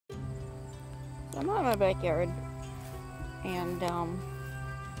I'm out in my backyard, and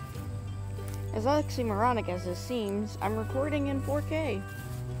as oxymoronic as this seems, I'm recording in 4K.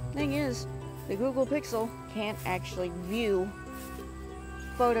 Thing is, the Google Pixel can't actually view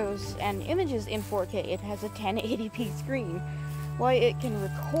photos and images in 4K. It has a 1080p screen. Why it can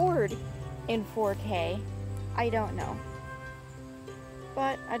record in 4K, I don't know.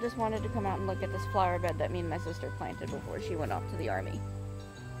 But I just wanted to come out and look at this flower bed that me and my sister planted before she went off to the army.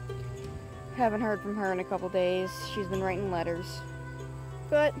 Haven't heard from her in a couple days. She's been writing letters.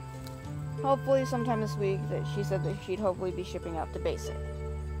 But hopefully sometime this week, that she said that she'd hopefully be shipping out to basic.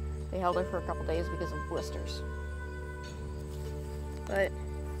 They held her for a couple days because of blisters. But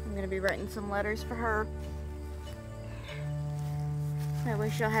I'm gonna be writing some letters for her. That way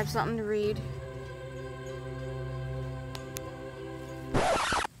she'll have something to read.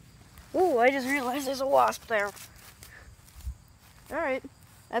 Ooh, I just realized there's a wasp there. Alright,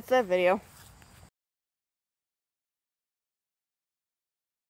 that's that video.